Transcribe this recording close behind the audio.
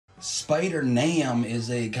Spider-Man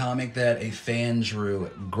is a comic that a fan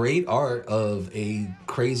drew. Great art of a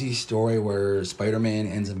crazy story where Spider-Man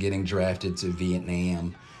ends up getting drafted to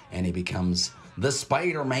Vietnam and he becomes the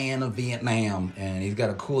Spider-Man of Vietnam, and he's got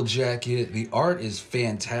a cool jacket. The art is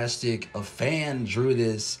fantastic. A fan drew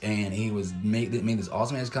this and he made this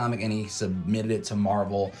awesome ass comic and he submitted it to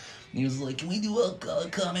Marvel. He was like, "Can we do a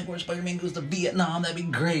comic where Spider-Man goes to Vietnam? That'd be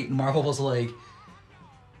great." And Marvel was like,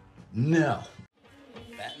 "No."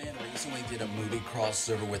 Batman recently did a movie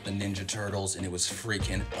crossover with the Ninja Turtles and it was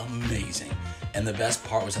freaking amazing. And the best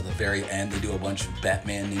part was at the very end, they do a bunch of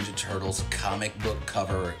Batman Ninja Turtles comic book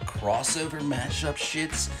cover crossover mashup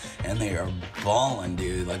shits, and they are ballin',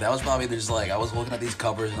 dude. Like, that was probably just like, I was looking at these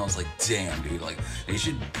covers and I was like, damn, dude, like, they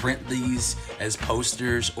should print these as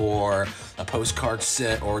posters or a postcard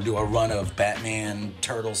set or do a run of Batman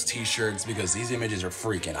Turtles t-shirts, because these images are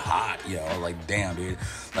freaking hot, yo. Like, damn, dude.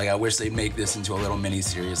 Like, I wish they'd make this into a little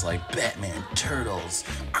mini-series like Batman Turtles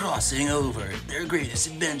crossing over their greatest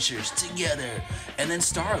adventures together. And then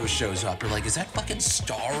Starro shows up. You're like, is that fucking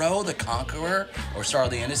Starro the Conqueror? Or Starro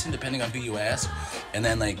the Innocent, depending on who you ask. And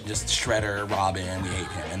then, like, just Shredder, Robin, we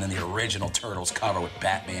hate him. And then the original Turtles cover with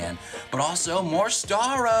Batman. But also, more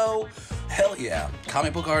Starro! Hell yeah.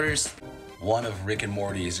 Comic book artists, one of Rick and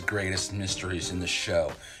Morty's greatest mysteries in the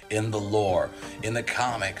show, in the lore, in the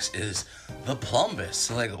comics, is the plumbus.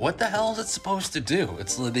 Like, what the hell is it supposed to do?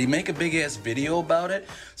 They make a big ass video about it.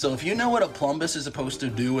 So if you know what a plumbus is supposed to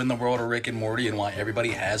do in the world of Rick and Morty and why everybody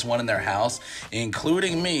has one in their house,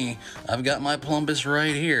 including me, I've got my plumbus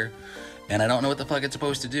right here. And I don't know what the fuck it's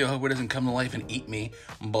supposed to do. I hope it doesn't come to life and eat me.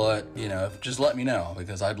 But, you know, just let me know,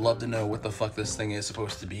 because I'd love to know what the fuck this thing is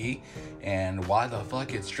supposed to be and why the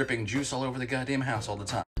fuck it's dripping juice all over the goddamn house all the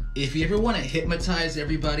time. If you ever want to hypnotize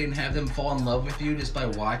everybody and have them fall in love with you just by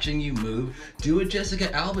watching you move, do what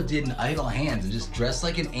Jessica Alba did in Idle Hands and just dress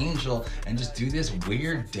like an angel and just do this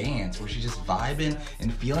weird dance where she's just vibing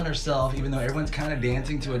and feeling herself, even though everyone's kind of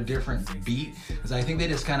dancing to a different beat, because I think they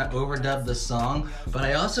just kind of overdubbed the song. But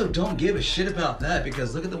I also don't give a shit about that,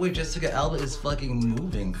 because look at the way Jessica Alba is fucking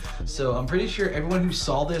moving. So I'm pretty sure everyone who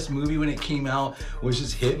saw this movie when it came out was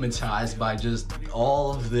just hypnotized by just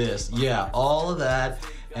all of this. Yeah, all of that.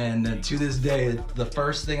 And to this day, the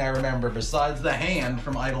first thing I remember, besides the hand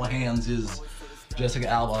from Idle Hands, is Jessica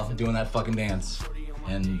Alba doing that fucking dance.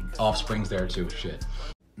 And Offspring's there too, shit.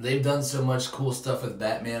 They've done so much cool stuff with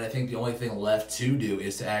Batman. I think the only thing left to do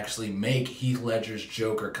is to actually make Heath Ledger's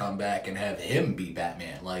Joker come back and have him be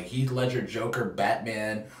Batman. Like, Heath Ledger Joker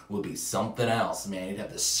Batman would be something else, man. He'd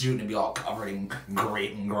have the suit and it'd be all covered in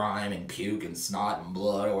grit and grime and puke and snot and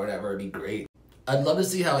blood or whatever. It'd be great. I'd love to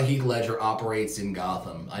see how Heath Ledger operates in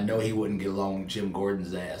Gotham. I know he wouldn't get along with Jim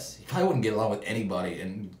Gordon's ass. He probably wouldn't get along with anybody.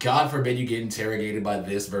 And God forbid you get interrogated by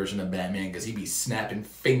this version of Batman, because he'd be snapping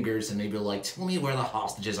fingers and they'd be like, "Tell me where the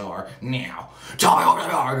hostages are now. Tell me where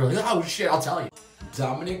they are." Like, "Oh shit, I'll tell you."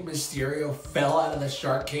 Dominic Mysterio fell out of the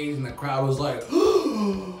shark cage and the crowd was like,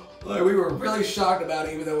 like, we were really shocked about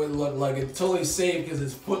it, even though it looked like it's totally safe because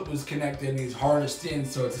his foot was connected and he's harnessed in,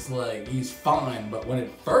 so it's just like, he's fine. But when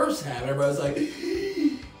it first happened, everybody was like,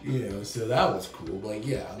 you know, so that was cool. Like,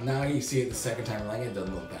 yeah, now you see it the second time, like, it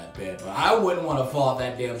doesn't look that bad. But I wouldn't want to fall out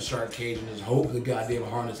that damn shark cage and just hope the goddamn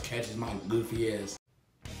harness catches my goofy ass.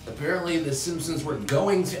 Apparently, The Simpsons were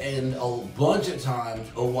going to end a bunch of times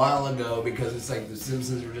a while ago, because it's like The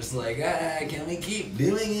Simpsons were just like, can we keep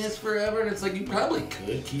doing this forever? And it's like, you probably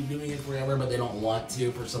could keep doing it forever, but they don't want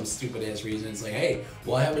to for some stupid ass reason. It's like, hey,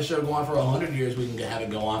 well, I have a show go on for 100 years, we can have it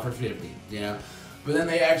go on for 50, you know? But then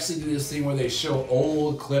they actually do this thing where they show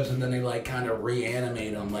old clips and then they like kind of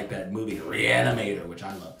reanimate them, like that movie Reanimator, which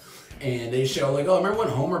I love. And they show like, oh, remember when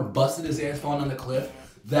Homer busted his ass falling on the cliff?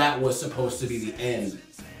 That was supposed to be the end.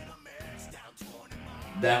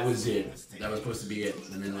 That was it. That was supposed to be it.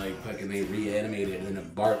 And then like fucking they reanimated it, and then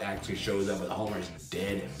Bart actually shows up with Homer's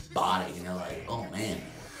dead body. You know, like, oh man.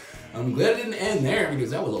 I'm glad it didn't end there,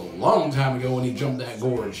 because that was a long time ago when he jumped that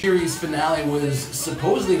gorge. Series finale was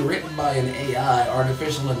supposedly written by an AI,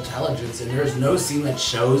 artificial intelligence, and there's no scene that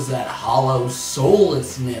shows that hollow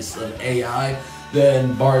soullessness of AI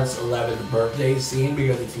than Bart's 11th birthday scene,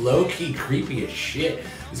 because it's low-key creepy as shit.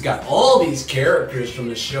 He's got all these characters from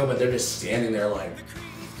the show, but they're just standing there like,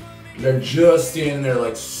 they're just standing there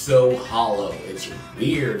like so hollow. It's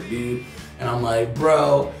weird, dude. And I'm like,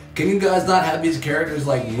 bro, can you guys not have these characters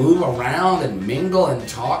like move around and mingle and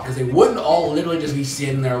talk? Because they wouldn't all literally just be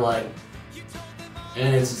standing there like,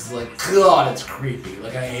 and it's just like, God, it's creepy.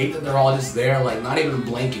 Like, I hate that they're all just there, like, not even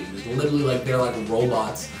blinking. It's literally like they're like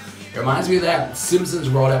robots. It reminds me of that Simpsons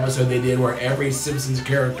World episode they did where every Simpsons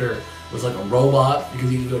character was like a robot,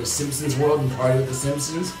 because you could go to Simpsons World and party with the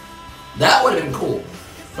Simpsons. That would have been cool.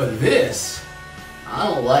 But this, I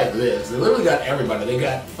don't like this. They literally got everybody. They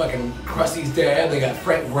got fucking Krusty's dad, they got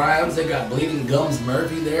Frank Grimes, they got Bleeding Gums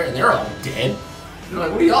Murphy there, and they're all dead. They're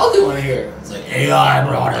like, what are y'all doing here? It's like, AI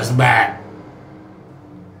brought us back.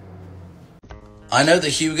 I know the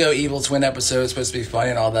Hugo Evil Twin episode is supposed to be funny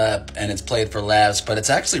and all that, and it's played for laughs, but it's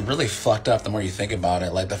actually really fucked up the more you think about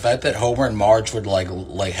it. Like, the fact that Homer and Marge would, like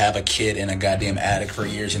have a kid in a goddamn attic for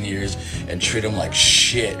years and years and treat him like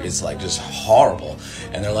shit is, like, just horrible.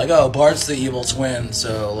 And they're like, oh, Bart's the evil twin,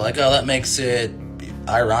 so, like, oh, that makes it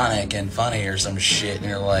ironic and funny or some shit. And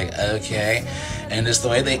you're like, okay. And just the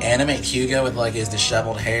way they animate Hugo with, like, his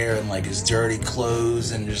disheveled hair and, like, his dirty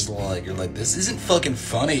clothes and just, like, you're like, this isn't fucking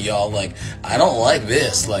funny, y'all. Like, I don't like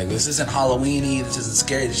this. Like, this isn't Halloween-y. This isn't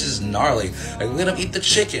scary. This is gnarly. Like, let him eat the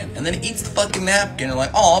chicken. And then he eats the fucking napkin. You're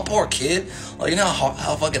like, oh, poor kid. Like, you know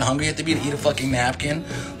how fucking hungry you have to be to eat a fucking napkin?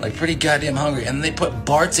 Like, pretty goddamn hungry. And then they put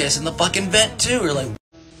Bart's ass in the fucking vent, too. You're like,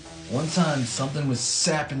 one time, something was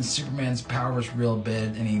sapping Superman's powers real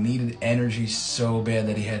bad, and he needed energy so bad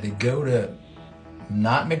that he had to go to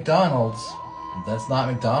not McDonald's. That's not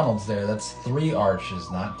McDonald's there. That's 3 Arches,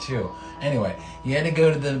 not 2. Anyway, he had to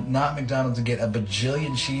go to the not McDonald's to get a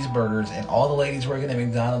bajillion cheeseburgers, and all the ladies working at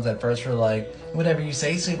McDonald's at first were like, whatever you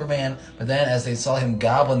say, Superman. But then as they saw him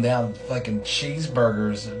gobbling down fucking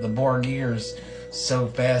cheeseburgers, the Borg ears, so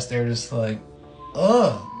fast, they're just like,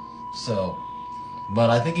 ugh. So, but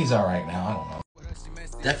I think he's alright now. I don't know.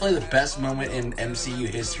 Definitely the best moment in MCU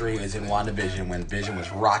history is in WandaVision when Vision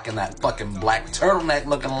was rocking that fucking black turtleneck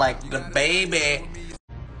looking like the baby.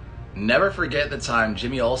 Never forget the time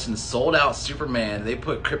Jimmy Olsen sold out Superman. They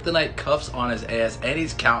put kryptonite cuffs on his ass and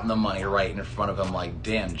he's counting the money right in front of him like,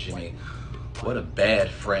 damn, Jimmy, what a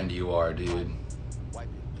bad friend you are, dude.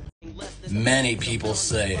 Many people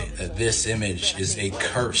say that this image is a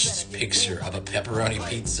cursed picture of a pepperoni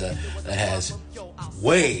pizza that has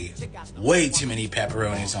way too many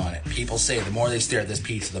pepperonis on it. People say the more they stare at this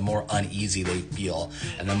pizza, the more uneasy they feel,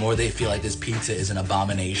 and the more they feel like this pizza is an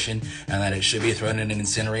abomination and that it should be thrown in an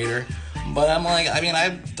incinerator. But I'm like, I mean,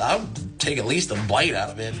 I'll take at least a bite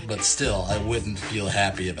out of it, but still, I wouldn't feel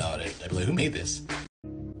happy about it. I'd be like, who made this?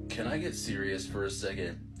 Can I get serious for a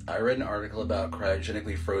second? I read an article about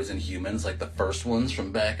cryogenically frozen humans, like the first ones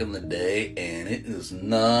from back in the day, and it is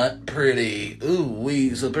not pretty.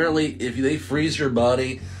 Ooh-wee. So apparently, if they freeze your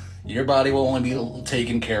body will only be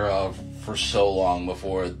taken care of for so long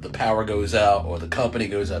before the power goes out, or the company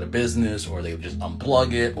goes out of business, or they just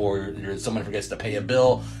unplug it, or someone forgets to pay a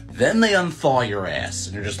bill. Then they unthaw your ass,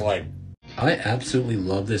 and you're just like... I absolutely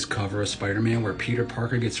love this cover of Spider-Man where Peter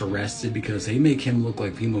Parker gets arrested because they make him look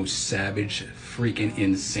like the most savage, freaking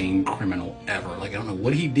insane criminal ever. Like, I don't know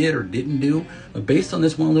what he did or didn't do, but based on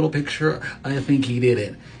this one little picture, I think he did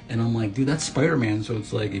it. And I'm like, dude, that's Spider-Man, so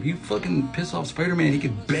it's like, if you fucking piss off Spider-Man, he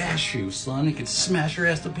could bash you, son. He could smash your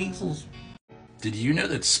ass to pieces. Did you know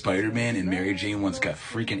that Spider-Man and Mary Jane once got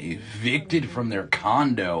freaking evicted from their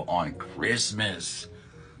condo on Christmas?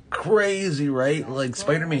 Crazy, right? Like,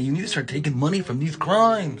 Spider-Man, you need to start taking money from these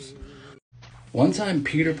crimes. One time,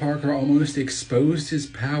 Peter Parker almost exposed his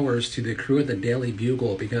powers to the crew at the Daily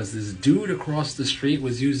Bugle because this dude across the street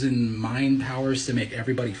was using mind powers to make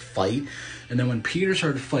everybody fight. And then when Peter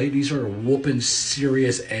started fighting, he started whooping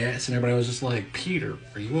serious ass, and everybody was just like, Peter,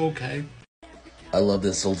 are you okay? I love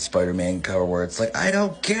this old Spider-Man cover where it's like, I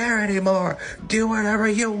don't care anymore. Do whatever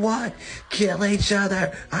you want. Kill each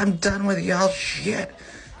other. I'm done with y'all shit.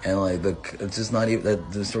 And like it's just not even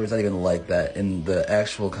the story's not even like that. In the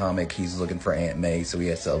actual comic, he's looking for Aunt May, so he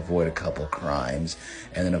has to avoid a couple crimes.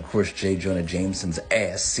 And then of course J. Jonah Jameson's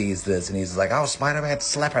ass sees this, and he's like, "Oh, Spider-Man's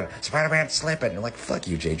slipping! Spider-Man's slipping!" And you're like, "Fuck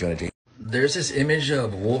you, J. Jonah Jameson." There's this image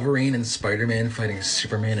of Wolverine and Spider-Man fighting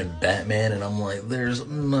Superman and Batman, and I'm like, "There's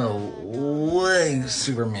no way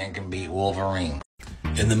Superman can beat Wolverine."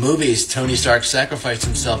 In the movies, Tony Stark sacrificed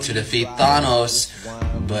himself to defeat Thanos,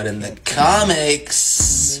 but in the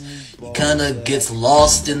comics, he kind of gets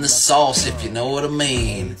lost in the sauce, if you know what I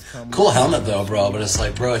mean. Cool helmet though, bro, but it's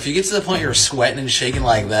like, bro, if you get to the point you're sweating and shaking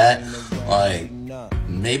like that, like,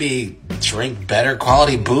 maybe drink better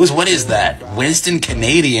quality booze? What is that? Winston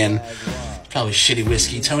Canadian? Probably shitty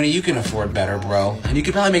whiskey. Tony, you can afford better, bro. And you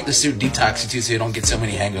could probably make the suit detoxy too so you don't get so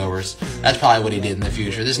many hangovers. That's probably what he did in the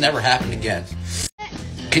future. This never happened again.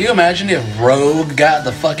 Can you imagine if Rogue got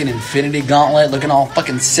the fucking Infinity Gauntlet looking all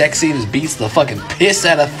fucking sexy and just beats the fucking piss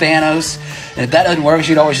out of Thanos? And if that doesn't work,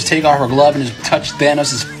 she'd always just take off her glove and just touch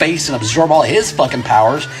Thanos' face and absorb all his fucking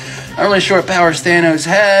powers. I'm really sure what powers Thanos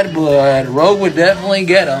had, but Rogue would definitely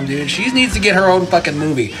get him, dude. She needs to get her own fucking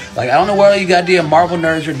movie. Like, I don't know what all you goddamn Marvel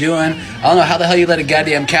nerds are doing. I don't know how the hell you let a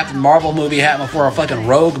goddamn Captain Marvel movie happen before a fucking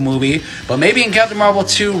Rogue movie. But maybe in Captain Marvel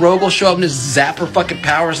 2, Rogue will show up and just zap her fucking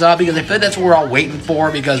powers up, because I feel like that's what we're all waiting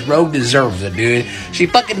for, because Rogue deserves it, dude. She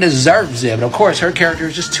fucking deserves it. But of course, her character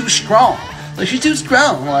is just too strong. Like, she's too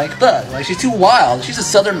strong. Like, look, like, she's too wild. She's a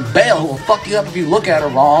Southern Belle who will fuck you up if you look at her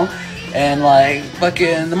wrong. And, like,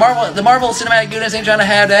 fucking the Marvel Cinematic Universe ain't trying to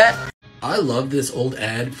have that. I love this old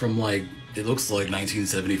ad from, like, it looks like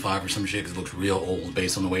 1975 or some shit, because it looks real old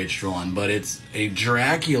based on the way it's drawn. But it's a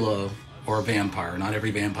Dracula, or a vampire. Not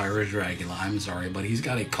every vampire is Dracula, I'm sorry. But he's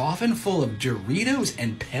got a coffin full of Doritos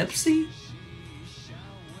and Pepsi?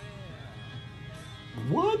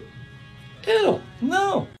 What? Ew,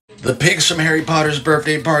 no. The pigs from Harry Potter's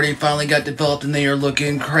birthday party finally got developed, and they are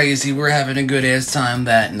looking crazy. We're having a good ass time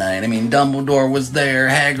that night. I mean, Dumbledore was there,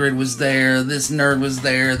 Hagrid was there, this nerd was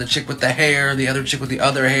there, the chick with the hair, the other chick with the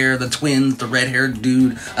other hair, the twins, the red-haired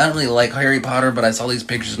dude. I don't really like Harry Potter, but I saw these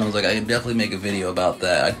pictures and I was like, I can definitely make a video about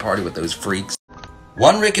that. I'd party with those freaks.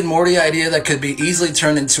 One Rick and Morty idea that could be easily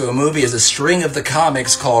turned into a movie is a string of the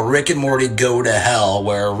comics called Rick and Morty Go to Hell,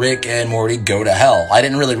 where Rick and Morty go to hell. I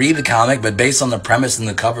didn't really read the comic, but based on the premise and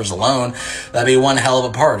the covers alone, that'd be one hell of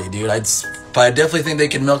a party, dude. But I definitely think they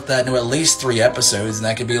could milk that into at least 3 episodes, and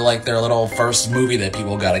that could be like their little first movie that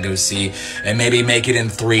people gotta go see, and maybe make it in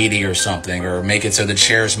 3D or something, or make it so the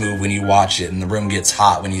chairs move when you watch it and the room gets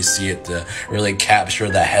hot when you see it, to really capture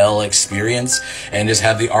the hell experience, and just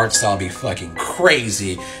have the art style be fucking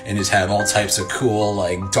crazy, and just have all types of cool,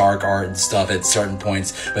 like, dark art and stuff at certain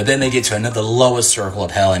points. But then they get to another lowest circle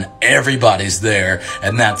of hell, and everybody's there,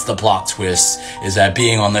 and that's the plot twist, is that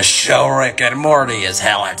being on the show Rick and Morty is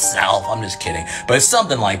hell itself. I'm just kidding, but it's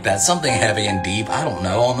something like that, something heavy and deep. I don't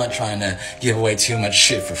know, I'm not trying to give away too much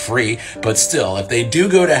shit for free, but still, if they do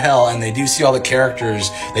go to hell and they do see all the characters,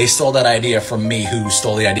 they stole that idea from me, who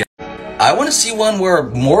stole the idea. I want to see one where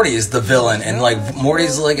Morty is the villain, and like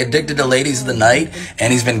Morty's like addicted to ladies of the night,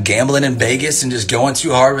 and he's been gambling in Vegas and just going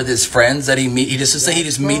too hard with his friends that he meet. He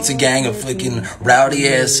just meets a gang of fucking rowdy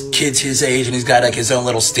ass kids his age, and he's got like his own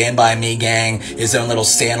little Stand By Me gang, his own little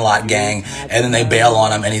Sandlot gang, and then they bail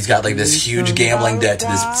on him, and he's got like this huge gambling debt to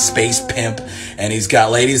this space pimp, and he's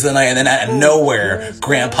got ladies of the night, and then out of nowhere,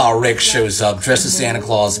 Grandpa Rick shows up dressed as Santa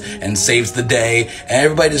Claus and saves the day, and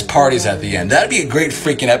everybody just parties at the end. That'd be a great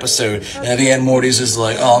freaking episode. And at the end, Morty's just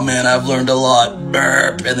like, oh man, I've learned a lot,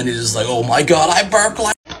 burp. And then he's just like, oh my god, I burped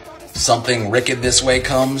like something wicked this way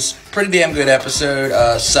comes. Pretty damn good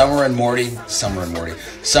episode. Summer and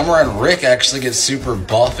Rick actually get super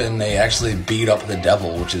buff, and they actually beat up the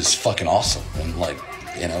devil, which is fucking awesome. And like,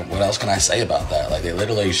 you know, what else can I say about that? Like, they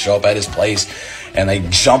literally show up at his place and they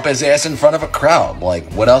jump his ass in front of a crowd.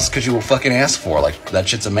 Like, what else could you fucking ask for? Like, that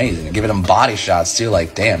shit's amazing. And giving him body shots too,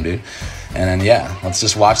 like, damn, dude. And then, yeah, let's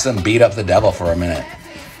just watch them beat up the devil for a minute.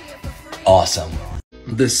 Awesome.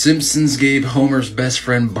 The Simpsons gave Homer's best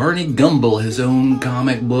friend Barney Gumble his own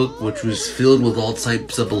comic book, which was filled with all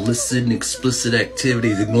types of illicit and explicit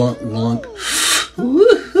activities. Glunk, glunk.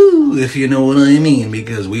 Woohoo, if you know what I mean,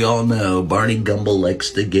 because we all know Barney Gumble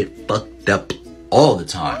likes to get fucked up all the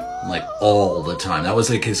time. Like, all the time. That was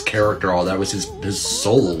like his character, all that was his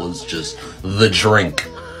soul, was just the drink.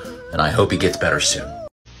 And I hope he gets better soon.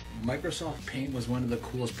 Microsoft Paint was one of the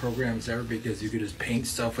coolest programs ever, because you could just paint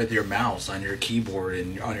stuff with your mouse on your keyboard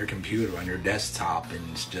and on your computer, on your desktop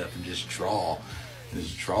and stuff, and just draw.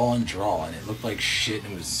 Just draw and draw, and it looked like shit,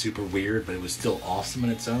 and it was super weird, but it was still awesome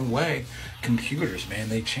in its own way. Computers, man,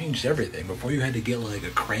 they changed everything. Before you had to get like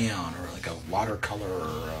a crayon or like a watercolor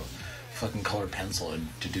or a fucking colored pencil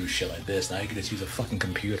to do shit like this. Now you can just use a fucking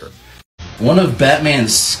computer. One of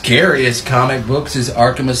Batman's scariest comic books is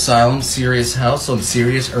Arkham Asylum: Serious House on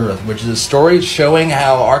Serious Earth, which is a story showing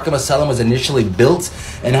how Arkham Asylum was initially built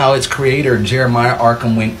and how its creator, Jeremiah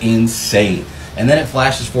Arkham, went insane. And then it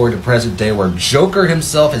flashes forward to present day, where Joker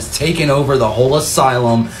himself has taken over the whole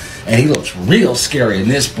asylum, and he looks real scary in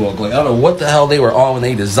this book. Like, I don't know what the hell they were on when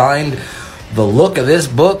they designed the look of this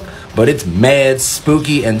book, but it's mad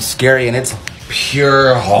spooky and scary, and it's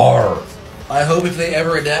pure horror. I hope if they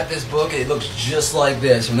ever adapt this book, it looks just like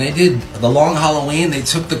this. When they did The Long Halloween, they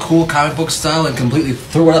took the cool comic book style and completely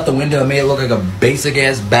threw it out the window and made it look like a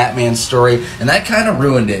basic-ass Batman story. And that kind of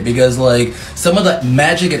ruined it, because, like, some of the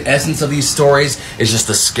magic and essence of these stories is just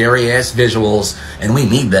the scary-ass visuals, and we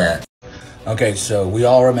need that. Okay, so we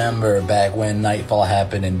all remember back when Nightfall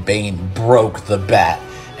happened and Bane broke the bat.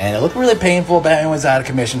 And it looked really painful. Batman was out of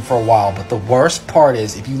commission for a while. But the worst part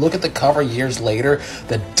is, if you look at the cover years later,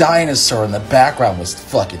 the dinosaur in the background was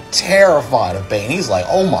fucking terrified of Bane. He's like,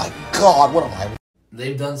 oh my god, what am I...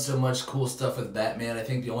 They've done so much cool stuff with Batman. I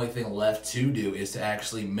think the only thing left to do is to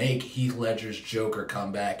actually make Heath Ledger's Joker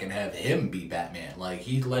come back and have him be Batman. Like,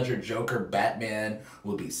 Heath Ledger Joker Batman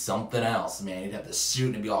would be something else, man. He'd have the suit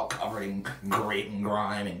and it'd be all covered in grit and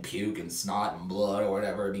grime and puke and snot and blood or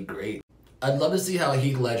whatever. It'd be great. I'd love to see how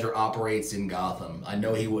Heath Ledger operates in Gotham. I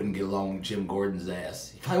know he wouldn't get along with Jim Gordon's ass.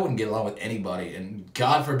 He probably wouldn't get along with anybody. And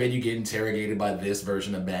God forbid you get interrogated by this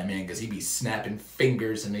version of Batman, because he'd be snapping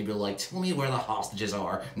fingers and they'd be like, tell me where the hostages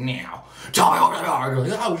are now. Tell me where they are.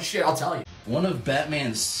 Like, oh shit, I'll tell you. One of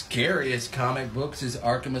Batman's scariest comic books is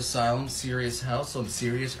Arkham Asylum, Serious House on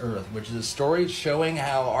Serious Earth, which is a story showing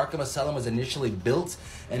how Arkham Asylum was initially built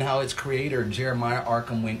and how its creator, Jeremiah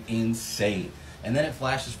Arkham, went insane. And then it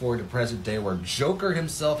flashes forward to present day where Joker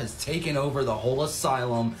himself has taken over the whole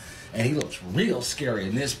asylum, and he looks real scary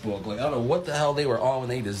in this book. Like, I don't know what the hell they were on when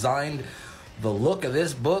they designed the look of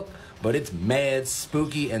this book, but it's mad,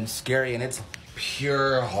 spooky, and scary, and it's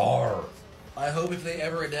pure horror. I hope if they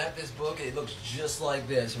ever adapt this book, it looks just like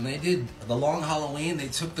this. When they did The Long Halloween, they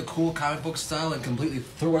took the cool comic book style and completely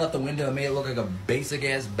threw it out the window and made it look like a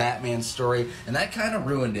basic-ass Batman story. And that kind of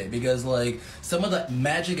ruined it because, like, some of the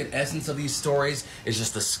magic and essence of these stories is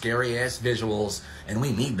just the scary-ass visuals, and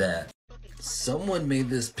we need that. Someone made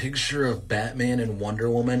this picture of Batman and Wonder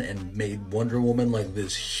Woman and made Wonder Woman like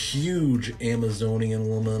this huge Amazonian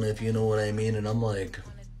woman, if you know what I mean. And I'm like,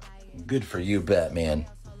 good for you, Batman.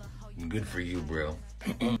 Good for you, bro.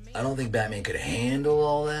 I don't think Batman could handle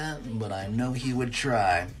all that, but I know he would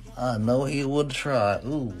try. I know he would try.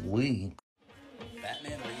 Ooh, wee.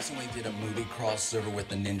 Batman recently did a movie crossover with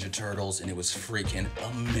the Ninja Turtles, and it was freaking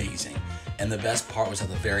amazing. And the best part was at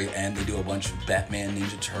the very end, they do a bunch of Batman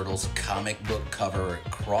Ninja Turtles comic book cover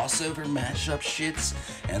crossover mashup shits,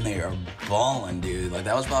 and they are ballin', dude. Like,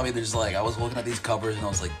 that was probably just like, I was looking at these covers and I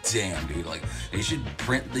was like, damn, dude, like, they should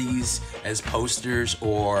print these as posters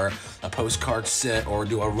or a postcard set or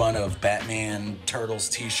do a run of Batman Turtles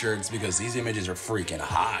t-shirts, because these images are freaking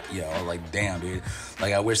hot, yo. Like, damn, dude.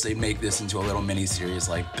 Like, I wish they'd make this into a little mini-series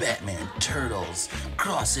like Batman Turtles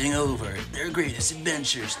crossing over their greatest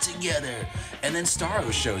adventures together. And then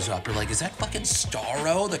Starro shows up. You're like, is that fucking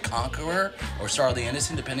Starro the Conqueror? Or Starro the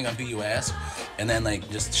Innocent, depending on who you ask. And then, like,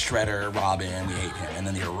 just Shredder, Robin, we hate him. And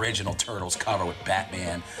then the original Turtles cover with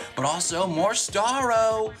Batman. But also more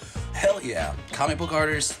Starro. Hell yeah. Comic book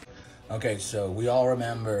artists. Okay, so we all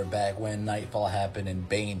remember back when Nightfall happened and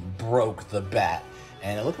Bane broke the bat.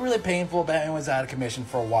 And it looked really painful. Batman was out of commission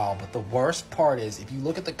for a while. But the worst part is, if you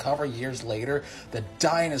look at the cover years later, the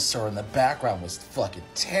dinosaur in the background was fucking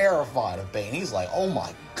terrified of Bane. He's like, oh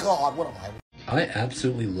my god, what am I... I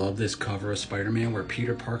absolutely love this cover of Spider-Man where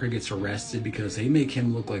Peter Parker gets arrested because they make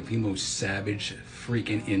him look like the most savage,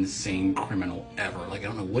 freaking insane criminal ever. Like, I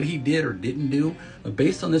don't know what he did or didn't do, but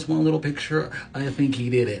based on this one little picture, I think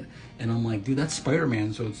he did it. And I'm like, dude, that's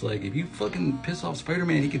Spider-Man, so it's like, if you fucking piss off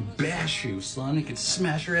Spider-Man, he could bash you, son. He could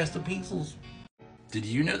smash your ass to pieces. Did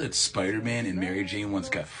you know that Spider-Man and Mary Jane once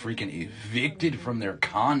got freaking evicted from their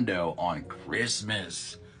condo on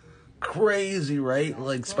Christmas? Crazy, right?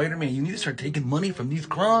 Like, Spider-Man, you need to start taking money from these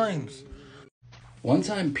crimes. One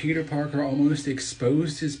time, Peter Parker almost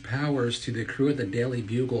exposed his powers to the crew at the Daily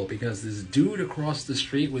Bugle because this dude across the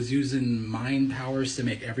street was using mind powers to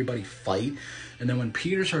make everybody fight. And then when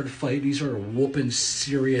Peter started fighting, he started whooping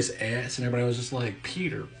serious ass, and everybody was just like,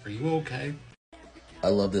 Peter, are you okay? I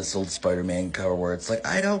love this old Spider-Man cover where it's like,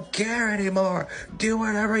 I don't care anymore. Do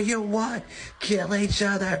whatever you want. Kill each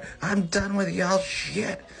other. I'm done with y'all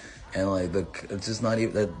shit. And like, it's just not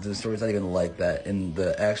even, the story's not even like that. In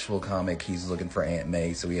the actual comic, he's looking for Aunt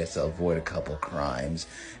May, so he has to avoid a couple crimes.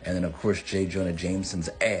 And then, of course, J. Jonah Jameson's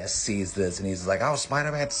ass sees this, and he's like, oh,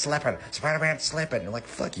 Spider-Man's slipping. Spider-Man's slipping. And you're like,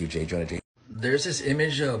 fuck you, J. Jonah Jameson. There's this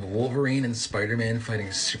image of Wolverine and Spider-Man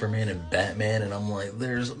fighting Superman and Batman, and I'm like,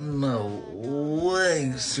 there's no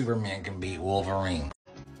way Superman can beat Wolverine.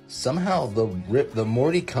 Somehow the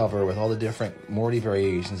Morty cover with all the different Morty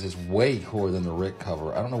variations is way cooler than the Rick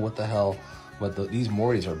cover. I don't know what the hell, but these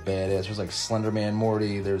Mortys are badass. There's like Slenderman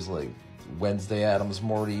Morty, there's like Wednesday Addams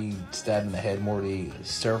Morty, Stabbed in the Head Morty,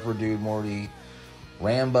 Surfer Dude Morty,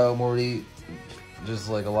 Rambo Morty, just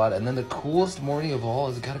like a lot. And then the coolest Morty of all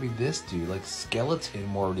has got to be this dude, like Skeleton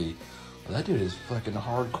Morty. But that dude is fucking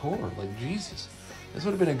hardcore, like Jesus. This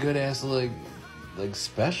would have been a good ass like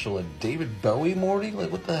special. And David Bowie Morty,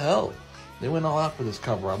 like what the hell? They went all out for this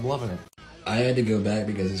cover. I'm loving it. I had to go back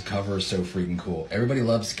because his cover is so freaking cool. Everybody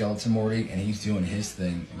loves Skeleton Morty, and he's doing his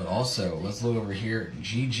thing. But also, let's look over here.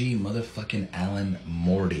 GG motherfucking Alan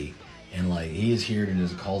Morty. And, like, he is here to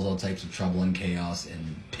just cause all types of trouble and chaos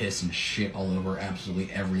and piss and shit all over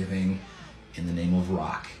absolutely everything in the name of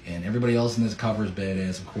rock. And everybody else in this cover is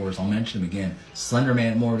badass, of course. I'll mention him again.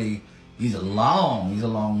 Slenderman Morty. He's a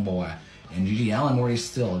long boy. And GG Alan Morty's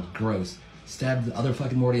still gross. Stabbed the other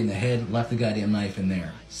fucking Morty in the head, left the goddamn knife in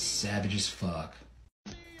there. Savage as fuck.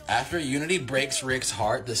 After Unity breaks Rick's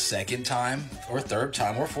heart the second time, or third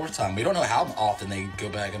time, or fourth time, we don't know how often they go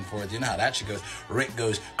back and forth. You know how that shit goes. Rick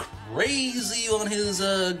goes crazy on his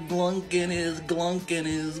glunk and his boop and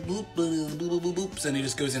his boops, and he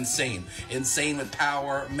just goes insane. Insane with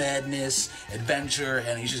power, madness, adventure,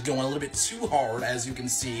 and he's just going a little bit too hard, as you can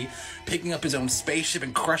see, picking up his own spaceship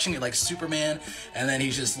and crushing it like Superman, and then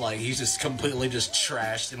he's just completely just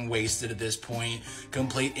trashed and wasted at this point.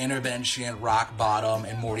 Complete intervention, rock bottom,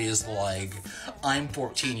 and Morty is like, I'm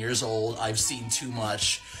 14 years old, I've seen too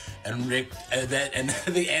much. And Rick, at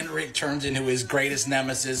the end, Rick turns into his greatest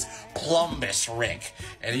nemesis, Plumbus Rick.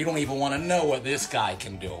 And you don't even want to know what this guy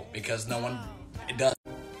can do, because no one does.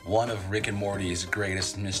 One of Rick and Morty's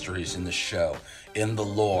greatest mysteries in the show, in the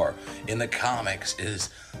lore, in the comics, is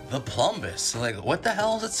the Plumbus. Like, what the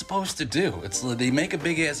hell is it supposed to do? They make a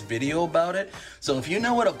big-ass video about it. So if you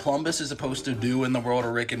know what a Plumbus is supposed to do in the world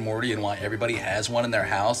of Rick and Morty and why everybody has one in their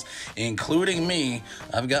house, including me,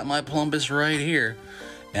 I've got my Plumbus right here.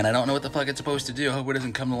 And I don't know what the fuck it's supposed to do. I hope it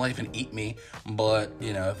doesn't come to life and eat me. But,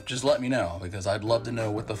 you know, just let me know. Because I'd love to know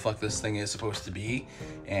what the fuck this thing is supposed to be.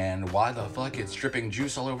 And why the fuck it's dripping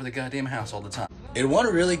juice all over the goddamn house all the time. In one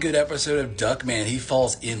really good episode of Duckman, he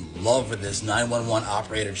falls in love with this 911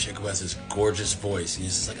 operator chick who has this gorgeous voice. And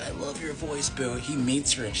he's just like, I love your voice, boo. He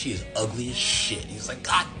meets her and she is ugly as shit. He's like,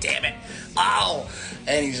 God damn it. Ow.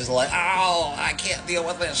 And he's just like, ow, I can't deal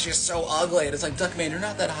with this. She's so ugly. And it's like, Duckman, you're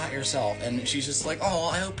not that hot yourself. And she's just like, oh,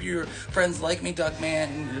 I hope your friends like me, Duckman.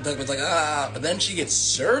 And Duckman's like, ah. But then she gets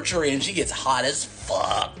surgery and she gets hot as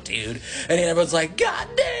fuck, dude. And everyone's like, God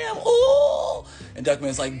damn, ooh. And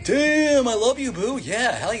Duckman's like, damn, I love you, boo.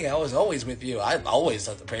 Yeah, hell yeah, I was always with you. I always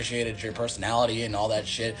appreciated your personality and all that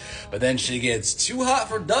shit. But then she gets too hot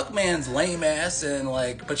for Duckman's lame ass, and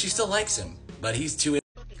like, but she still likes him. But he's too.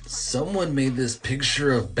 Someone made this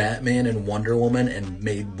picture of Batman and Wonder Woman and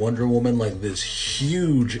made Wonder Woman like this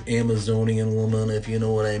huge Amazonian woman, if you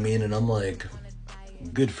know what I mean. And I'm like,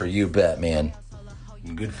 good for you, Batman.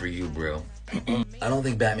 Good for you, bro. I don't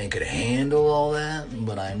think Batman could handle all that,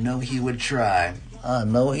 but I know he would try.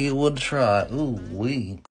 Ooh,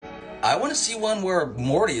 wee. I want to see one where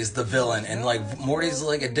Morty is the villain and like Morty's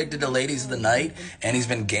like addicted to ladies of the night and he's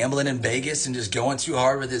been gambling in Vegas and just going too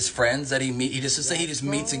hard with his friends that he meet. He just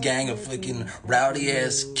meets a gang of fucking rowdy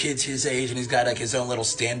ass kids his age and he's got like his own little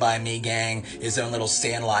Stand By Me gang, his own little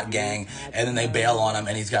Sandlot gang, and then they bail on him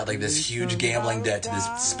and he's got like this huge gambling debt to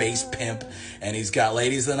this space pimp and he's got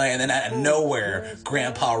ladies of the night, and then out of nowhere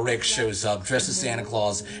Grandpa Rick shows up dressed as Santa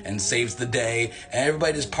Claus and saves the day and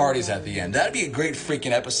everybody just parties at the end. That'd be a great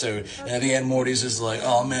freaking episode. And at the end, Morty's just like,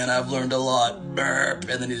 oh man, I've learned a lot, burp.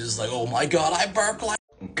 And then he's just like, oh my god, I burped like...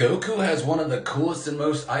 Goku has one of the coolest and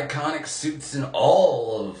most iconic suits in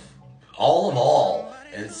all.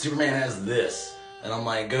 And Superman has this. And I'm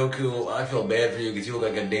like, Goku, I feel bad for you because you look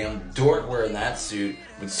like a damn dork wearing that suit.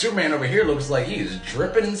 But Superman over here looks like he's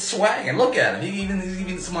dripping and swagging. Look at him. He's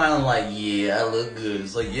even smiling like, yeah, I look good.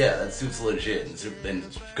 It's like, yeah, that suit's legit. And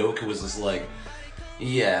Goku was just like,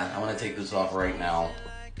 yeah, I want to take this off right now.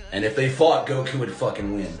 And if they fought, Goku would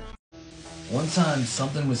fucking win. One time,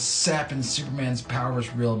 something was sapping Superman's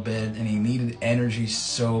powers real bad, and he needed energy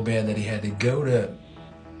so bad that he had to go to...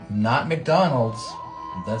 not McDonald's.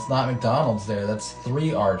 That's not McDonald's there. That's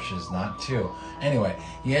 3 Arches, not 2. Anyway,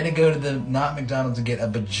 he had to go to the not McDonald's to get a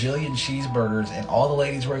bajillion cheeseburgers, and all the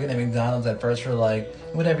ladies working at McDonald's at first were like,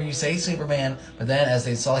 whatever you say, Superman. But then as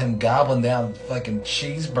they saw him gobbling down fucking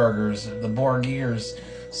cheeseburgers, the Borg ears,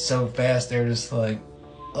 so fast, they're just like,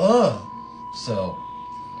 ugh. So,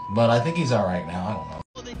 but I think he's alright now. I don't know.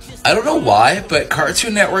 I don't know why, but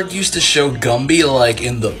Cartoon Network used to show Gumby like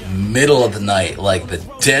in the middle of the night, like the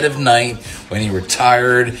dead of night when you were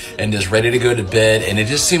tired and just ready to go to bed, and it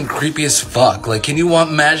just seemed creepy as fuck. Like, can you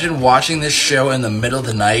imagine watching this show in the middle of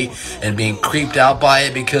the night and being creeped out by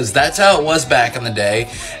it? Because that's how it was back in the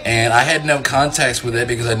day, and I had no context with it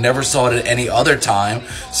because I never saw it at any other time.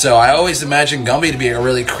 So I always imagined Gumby to be a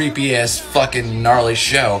really creepy ass fucking gnarly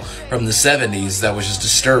show from the 70s that was just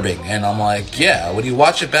disturbing. And I'm like, yeah, when you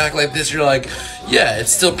watch it back like this, you're like, yeah,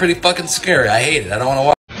 it's still pretty fucking scary. I hate it. I don't want to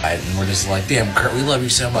watch it. And we're just like, damn, Kurt, we love you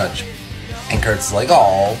so much. And Kurt's like,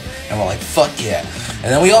 oh, and we're like, fuck yeah.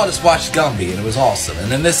 And then we all just watched Gumby, and it was awesome.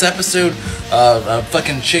 And then this episode, a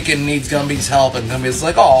fucking chicken needs Gumby's help, and Gumby's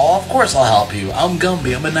like, oh, of course I'll help you. I'm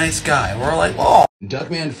Gumby, I'm a nice guy. And we're like, oh.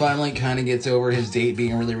 Duckman finally kind of gets over his date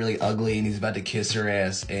being really, really ugly, and he's about to kiss her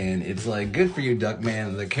ass, and it's like, good for you,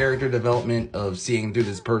 Duckman. The character development of seeing through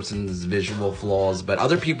this person's visual flaws, but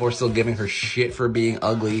other people are still giving her shit for being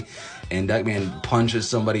ugly, and Duckman punches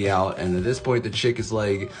somebody out, and at this point, the chick is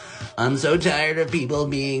like, I'm so tired of people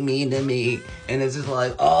being mean to me, and it's just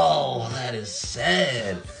like, oh, that is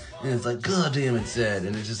sad, and it's like, god damn, it's sad,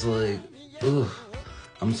 and it's just like, ugh.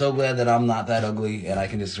 I'm so glad that I'm not that ugly and I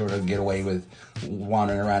can just sort of get away with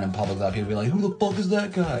wandering around in public without people be like, who the fuck is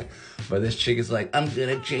that guy? But this chick is like, I'm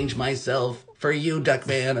gonna change myself for you,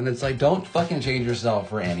 Duckman. And it's like, don't fucking change yourself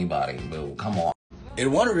for anybody, boo. Come on.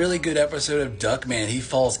 In one really good episode of Duckman, he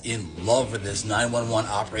falls in love with this 911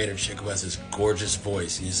 operator chick who has this gorgeous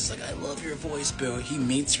voice. And he's just like, I love your voice, boo. He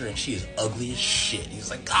meets her and she is ugly as shit. He's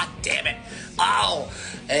like, god damn it. Oh.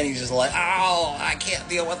 And he's just like, oh, I can't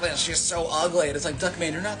deal with this. She's so ugly. And it's like,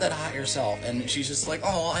 Duckman, you're not that hot yourself. And she's just like,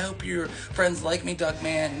 oh, I hope your friends like me,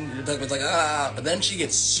 Duckman. And Duckman's like, ah. But then she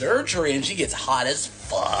gets surgery and she gets hot as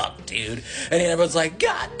fuck, dude. And everyone's like,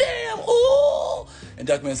 god damn, oh. And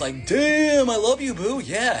Duckman's like, damn, I love you, boo.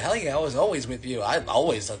 Yeah, hell yeah, I was always with you. I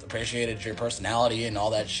always appreciated your personality and all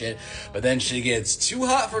that shit. But then she gets too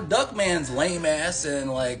hot for Duckman's lame ass,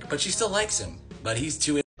 and like, but she still likes him. But he's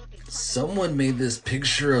too... Someone made this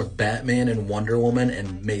picture of Batman and Wonder Woman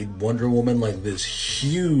and made Wonder Woman like this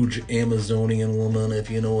huge Amazonian woman, if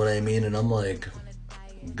you know what I mean. And I'm like,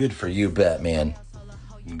 good for you, Batman.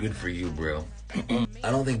 Good for you, bro. I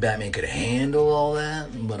don't think Batman could handle all that,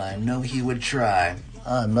 but I know he would try.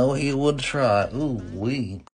 I know he would try. Ooh, wee.